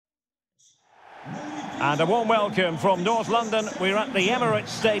And a warm welcome from North London. We're at the Emirates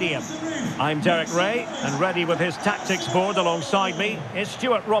Stadium. I'm Derek Ray, and ready with his tactics board alongside me is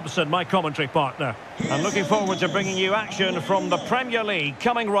Stuart Robson, my commentary partner. I'm looking forward to bringing you action from the Premier League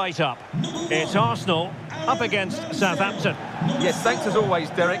coming right up. It's Arsenal up against Southampton. Yes, thanks as always,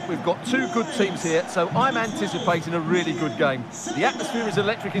 Derek. We've got two good teams here, so I'm anticipating a really good game. The atmosphere is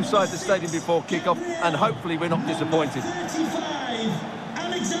electric inside the stadium before kick-off, and hopefully we're not disappointed.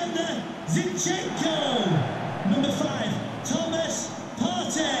 Zinchenko. Number 5, Thomas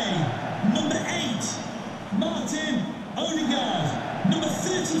Partey. Number 8, Martin Odegaard. Number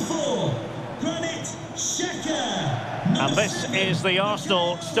 34, Granit Xhaka. And this is the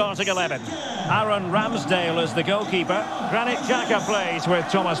Arsenal starting 11. Aaron Ramsdale is the goalkeeper. Granit Xhaka plays with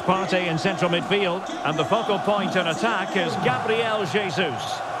Thomas Partey in central midfield. And the focal point in attack is Gabriel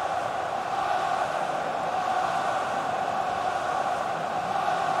Jesus.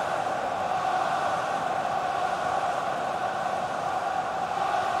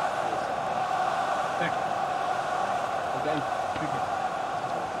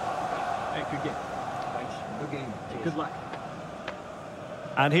 Good luck.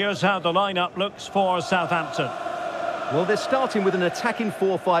 And here's how the lineup looks for Southampton. Well, they're starting with an attacking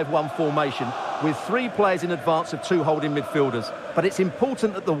 4-5-1 formation with 3 players in advance of 2 holding midfielders. But it's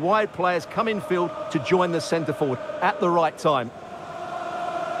important that the wide players come in field to join the centre forward at the right time.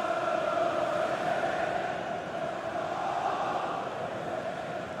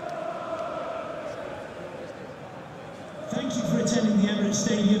 Thank you for attending the Emirates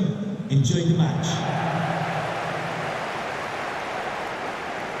Stadium. Enjoy the match.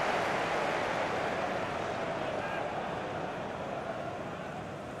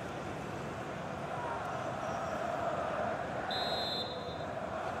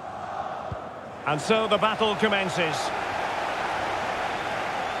 And so the battle commences.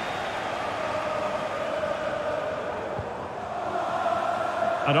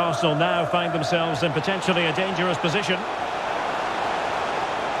 And Arsenal now find themselves in potentially a dangerous position.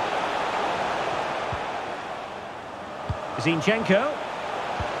 Zinchenko.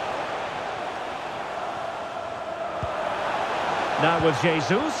 Now with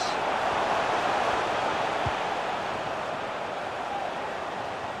Jesus.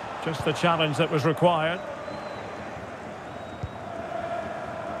 Just the challenge that was required.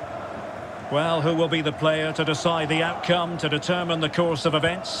 Well, who will be the player to decide the outcome, to determine the course of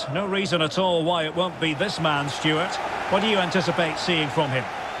events? No reason at all why it won't be this man, Stuart. What do you anticipate seeing from him?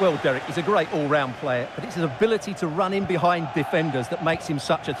 Well, Derek, he's a great all-round player, but it's his ability to run in behind defenders that makes him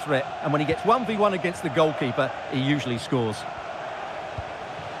such a threat. And when he gets 1v1 against the goalkeeper, he usually scores.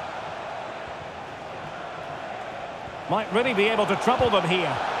 Might really be able to trouble them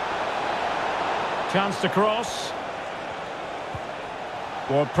here. Chance to cross.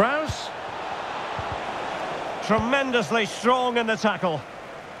 Ward-Prowse. Tremendously strong in the tackle.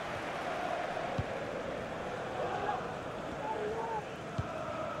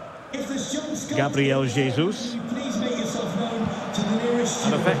 Gabriel Jesus.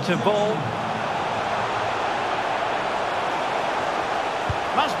 An effective ball.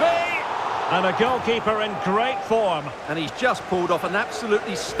 Must be! And a goalkeeper in great form. And he's just pulled off an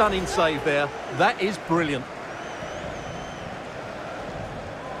absolutely stunning save there. That is brilliant.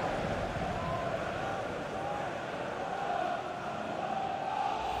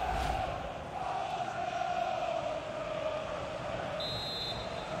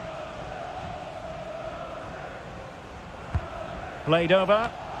 Played over.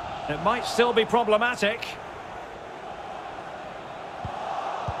 It might still be problematic.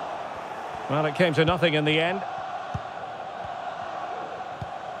 Well, it came to nothing in the end.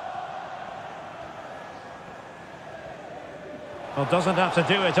 Well, doesn't have to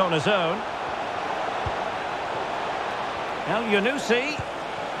do it on his own. El Yunusi.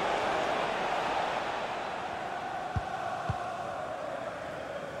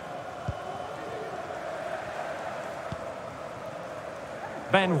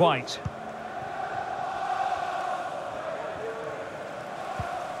 Ben White.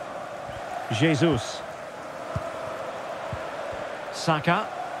 Jesus. Saka.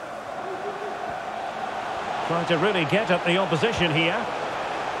 Trying to really get at the opposition here.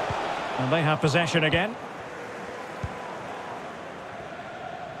 And they have possession again.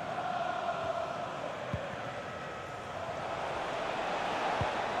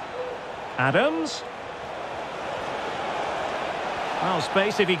 Adams. Well,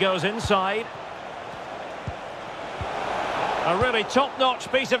 space if he goes inside. A really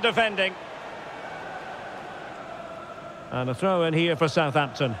top-notch piece of defending. And a throw in here for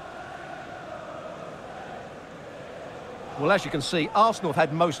Southampton. Well, as you can see, Arsenal have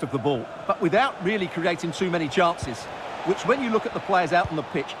had most of the ball, but without really creating too many chances, which when you look at the players out on the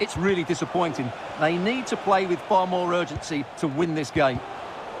pitch, it's really disappointing. They need to play with far more urgency to win this game.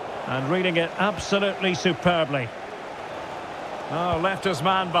 And reading it absolutely superbly. Oh, left his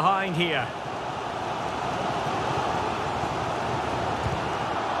man behind here.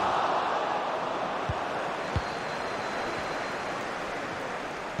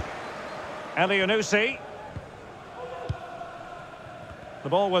 Elyounoussi. The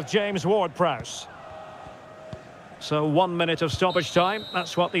ball with James Ward-Prowse. So 1 minute of stoppage time,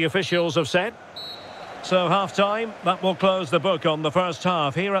 that's what the officials have said. So half-time, that will close the book on the first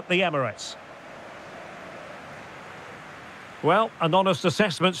half here at the Emirates. Well, an honest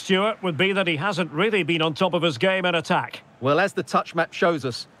assessment, Stuart, would be that he hasn't really been on top of his game in attack. Well, as the touch map shows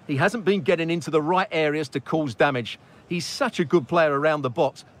us, he hasn't been getting into the right areas to cause damage. He's such a good player around the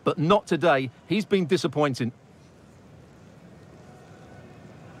box, but not today. He's been disappointing.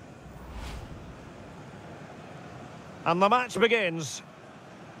 And the match begins.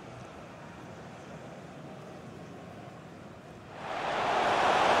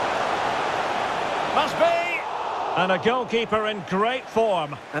 Must be! And a goalkeeper in great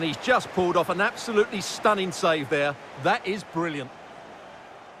form. And he's just pulled off an absolutely stunning save there. That is brilliant.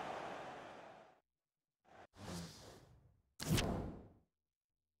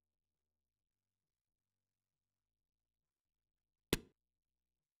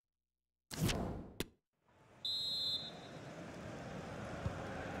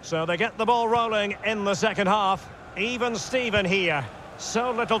 So they get the ball rolling in the second half. Even Steven here.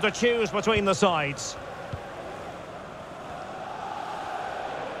 So little to choose between the sides.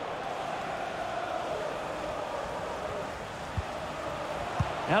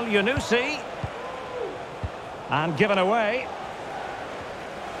 Elyounoussi. And given away.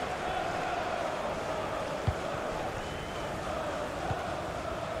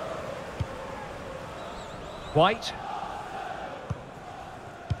 White.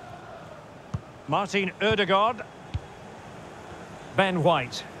 Martin Ødegaard. Ben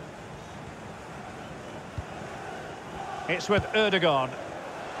White. It's with Ødegaard.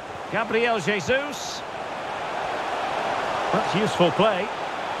 Gabriel Jesus. That's useful play.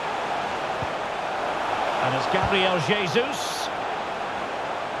 And it's Gabriel Jesus.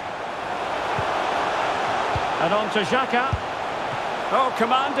 And on to Xhaka. Oh,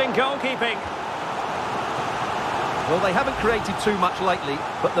 commanding goalkeeping. Well, they haven't created too much lately,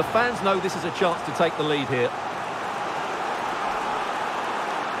 but the fans know this is a chance to take the lead here.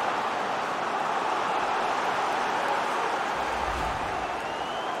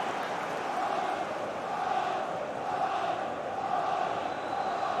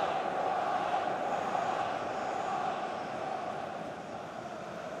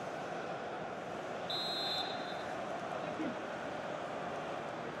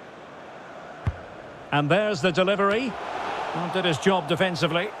 And there's the delivery. Well, did his job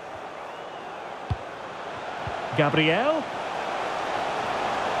defensively. Gabriel.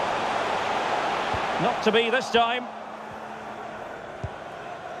 Not to be this time.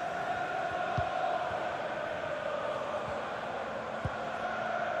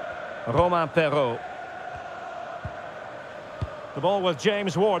 Romain Perrault. The ball with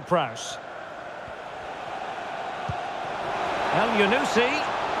James Ward-Prowse. Elyounoussi.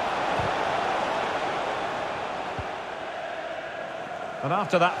 And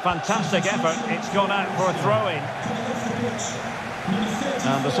after that fantastic effort, it's gone out for a throw-in.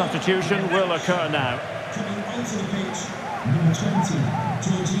 And the substitution will occur now. Coming onto the pitch, number 20,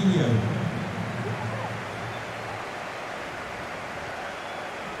 Jorginho.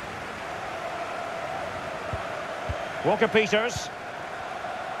 Walker-Peters.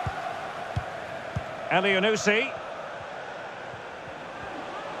 Elyounoussi.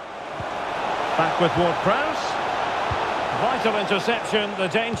 Back with Ward-Prowse. Vital interception, the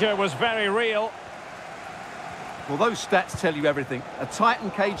danger was very real. Well, those stats tell you everything. A tight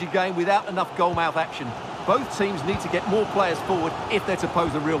and cagey game without enough goal-mouth action. Both teams need to get more players forward if they're to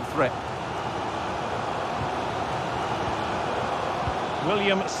pose a real threat.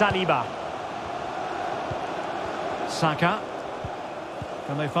 William Saliba. Saka.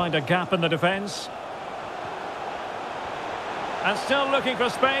 Can they find a gap in the defence? And still looking for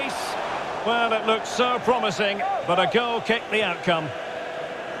space. Well, it looked so promising, but a goal kicked the outcome.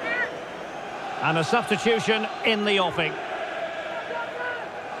 And a substitution in the offing.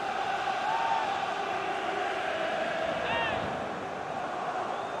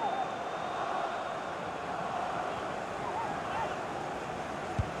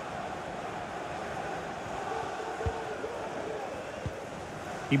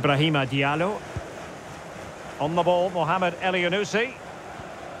 Ibrahima Diallo. On the ball, Mohamed Elyounoussi.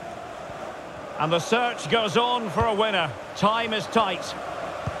 And the search goes on for a winner. Time is tight.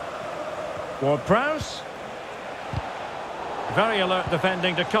 Ward-Prowse. Very alert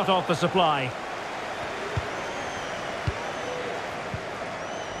defending to cut off the supply.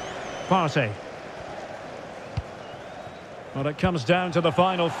 Partey. Well, it comes down to the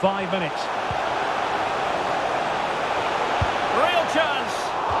final 5 minutes. Real chance.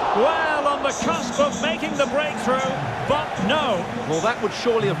 Well, on the cusp of making the breakthrough, but no. Well, that would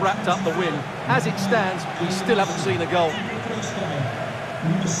surely have wrapped up the win. As it stands, we still haven't seen a goal.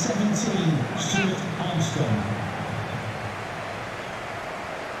 Number 17, Stuart Armstrong.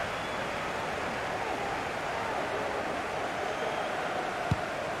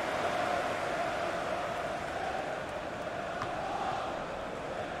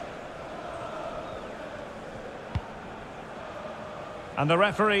 And the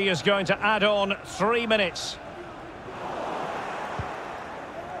referee is going to add on 3 minutes.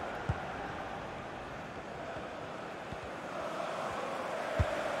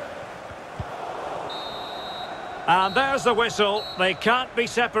 And there's the whistle. They can't be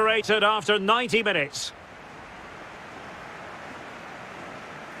separated after 90 minutes.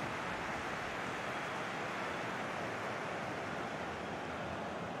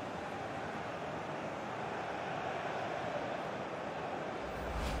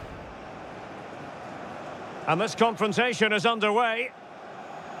 And this confrontation is underway.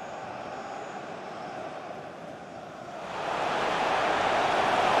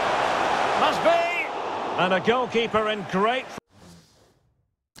 Must be! And a goalkeeper in great...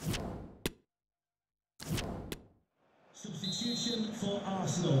 Substitution for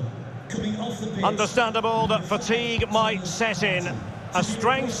Arsenal. Coming off the pitch. Understandable that fatigue might set in. A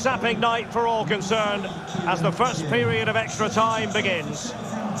strength-sapping night for all concerned as the first period of extra time begins.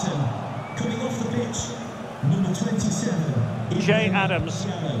 Southampton. Coming off the pitch. Number 27, Jay Adams.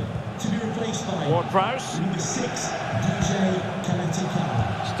 to be replaced by Ward-Prowse. number 6, DJ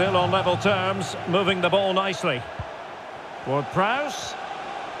Kalatika. Still on level terms, moving the ball nicely. Ward-Prowse.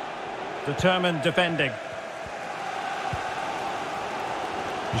 Determined defending.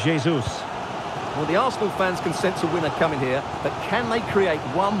 Jesus. Well, the Arsenal fans can sense a winner coming here, but can they create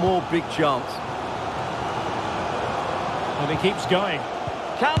one more big chance? And he keeps going.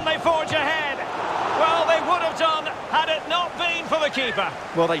 Can they forge ahead? Well, they would have done had it not been for the keeper.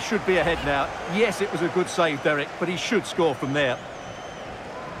 Well, they should be ahead now. Yes, it was a good save, Derek, but he should score from there.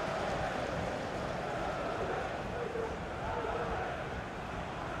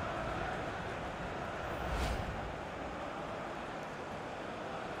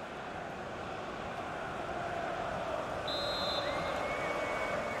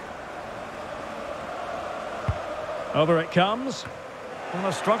 Over it comes. And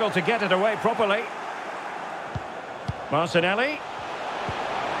a struggle to get it away properly. Martinelli.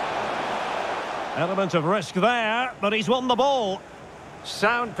 Element of risk there, but he's won the ball.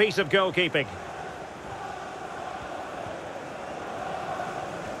 Sound piece of goalkeeping.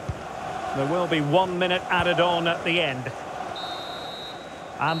 There will be 1 minute added on at the end.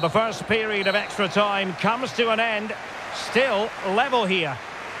 And the first period of extra time comes to an end. Still level here.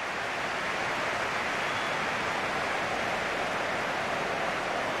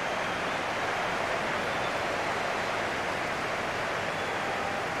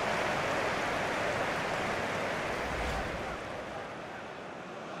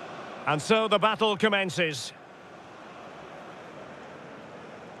 And so the battle commences.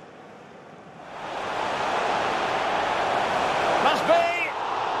 Must be!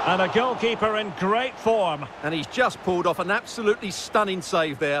 And a goalkeeper in great form. And he's just pulled off an absolutely stunning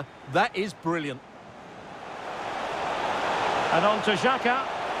save there. That is brilliant. And on to Xhaka.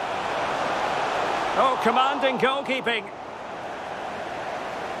 Oh, commanding goalkeeping.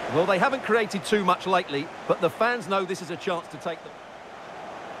 Well, they haven't created too much lately, but the fans know this is a chance to take them.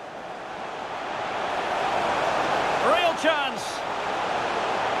 Real chance.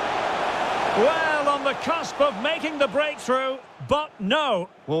 Well, on the cusp of making the breakthrough, but no.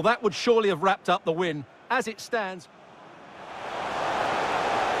 Well, that would surely have wrapped up the win. As it stands...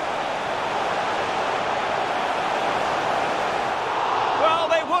 Well,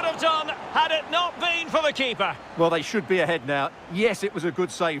 they would have done had it not been for the keeper. Well, they should be ahead now. Yes, it was a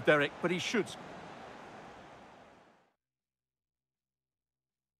good save, Derek, but he should...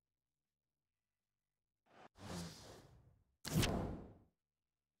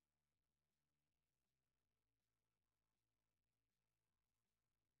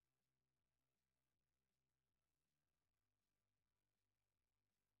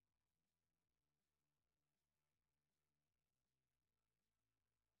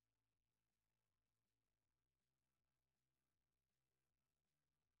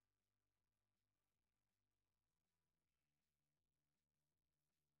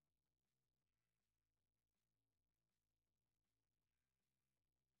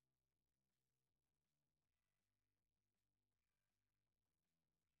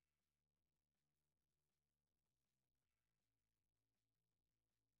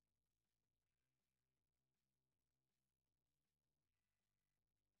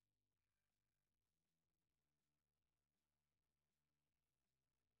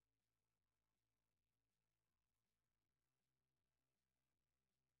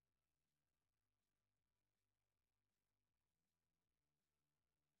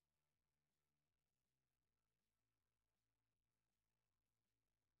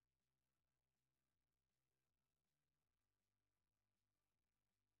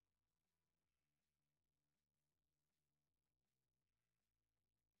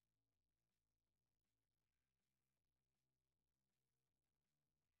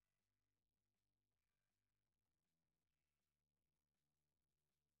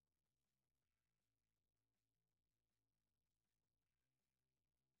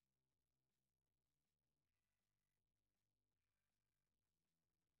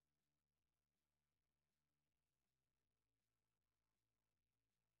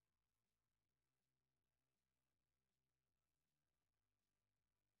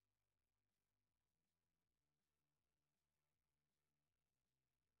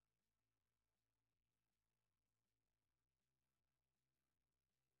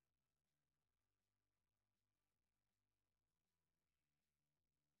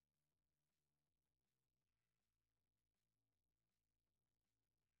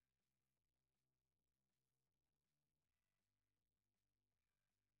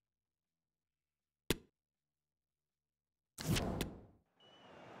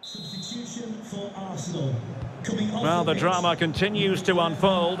 Substitution for Arsenal. Coming off Well, the pitch, drama continues to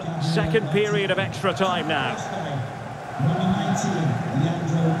unfold. Second period of extra time now. Number 19,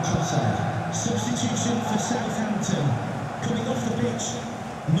 Leandro Trossard. Substitution for Southampton. Coming off the pitch,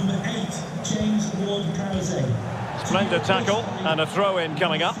 number 8, James Ward-Prowse. Splendid tackle and a throw-in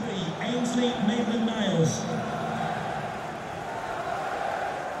coming up. Ainsley Maitland-Niles.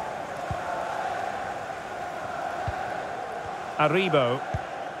 Aribo.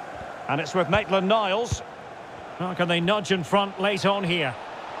 And it's with Maitland-Niles. How can they nudge in front late on here?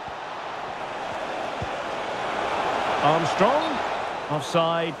 Armstrong.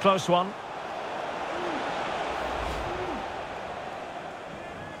 Offside, close one.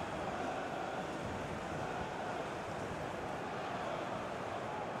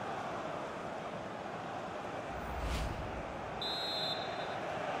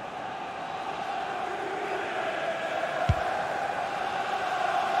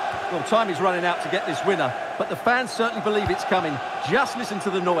 Well, time is running out to get this winner, but the fans certainly believe it's coming. Just listen to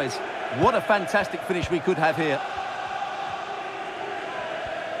the noise. What a fantastic finish we could have here.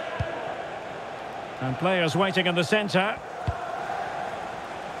 And players waiting in the centre.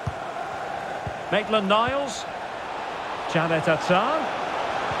 Maitland-Niles. Janet Atsar.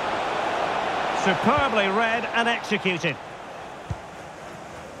 Superbly read and executed.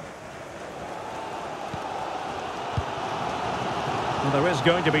 Well, there is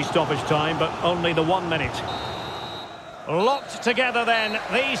going to be stoppage time, but only the 1 minute. Locked together then,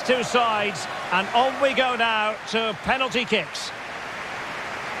 these two sides, and on we go now to penalty kicks.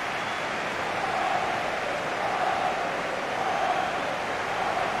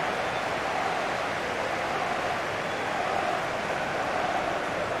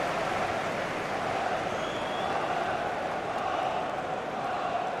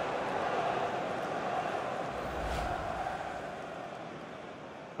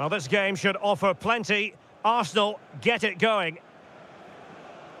 Well, this game should offer plenty. Arsenal get it going.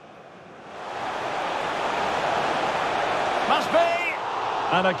 Must be!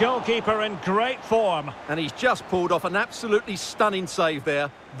 And a goalkeeper in great form. And he's just pulled off an absolutely stunning save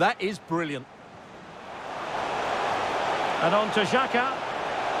there. That is brilliant. And on to Xhaka.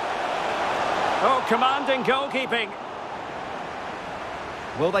 Oh, commanding goalkeeping.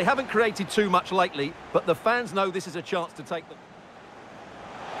 Well, they haven't created too much lately, but the fans know this is a chance to take them.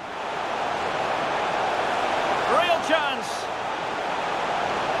 Real chance.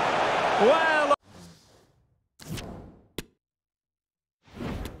 Well.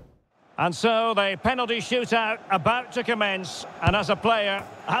 And so the penalty shootout about to commence. And as a player,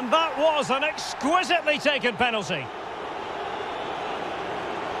 and that was an exquisitely taken penalty.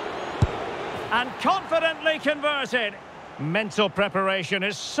 And confidently converted. Mental preparation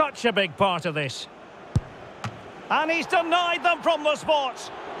is such a big part of this. And he's denied them from the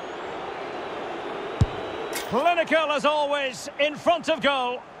spot. Clinical as always, in front of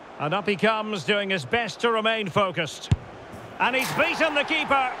goal. And up he comes, doing his best to remain focused. And he's beaten the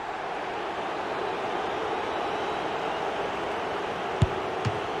keeper.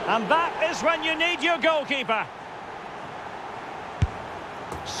 And that is when you need your goalkeeper.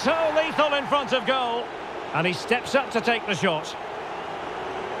 So lethal in front of goal. And he steps up to take the shot.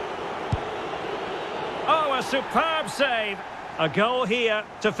 Oh, a superb save. A goal here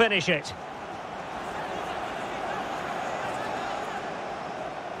to finish it.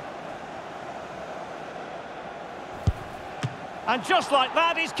 And just like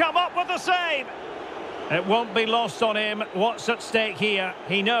that, he's come up with the save. It won't be lost on him what's at stake here.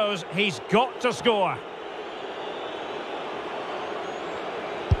 He knows he's got to score.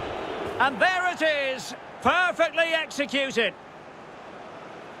 And there it is, perfectly executed.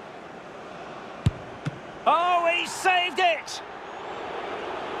 Oh, he saved it!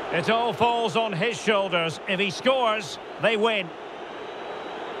 It all falls on his shoulders. If he scores, they win.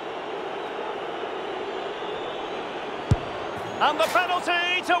 And the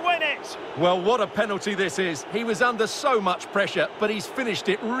penalty to win it. Well, what a penalty this is. He was under so much pressure, but he's finished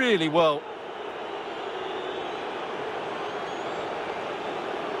it really well.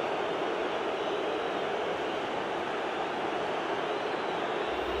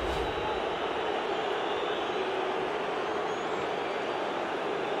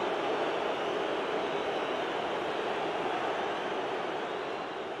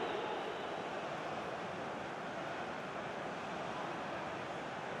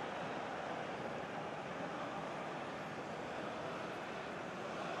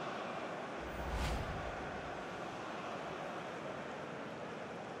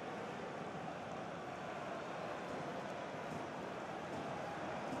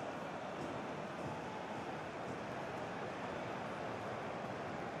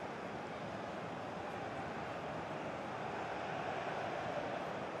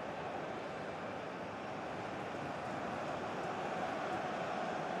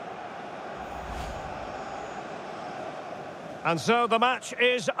 And so the match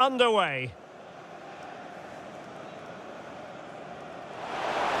is underway.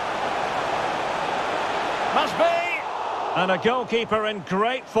 Must be! And a goalkeeper in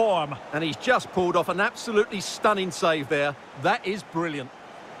great form. And he's just pulled off an absolutely stunning save there. That is brilliant.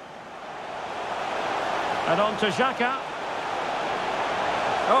 And on to Xhaka.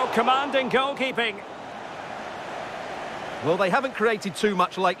 Oh, commanding goalkeeping. Well, they haven't created too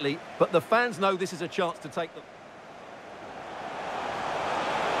much lately, but the fans know this is a chance to take them.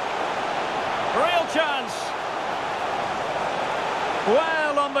 Real chance.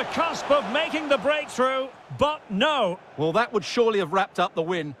 Well, on the cusp of making the breakthrough, but no. Well, that would surely have wrapped up the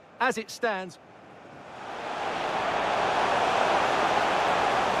win. As it stands...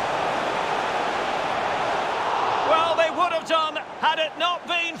 Well, they would have done had it not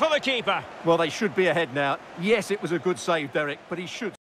been for the keeper. Well, they should be ahead now. Yes, it was a good save, Derek, but he should...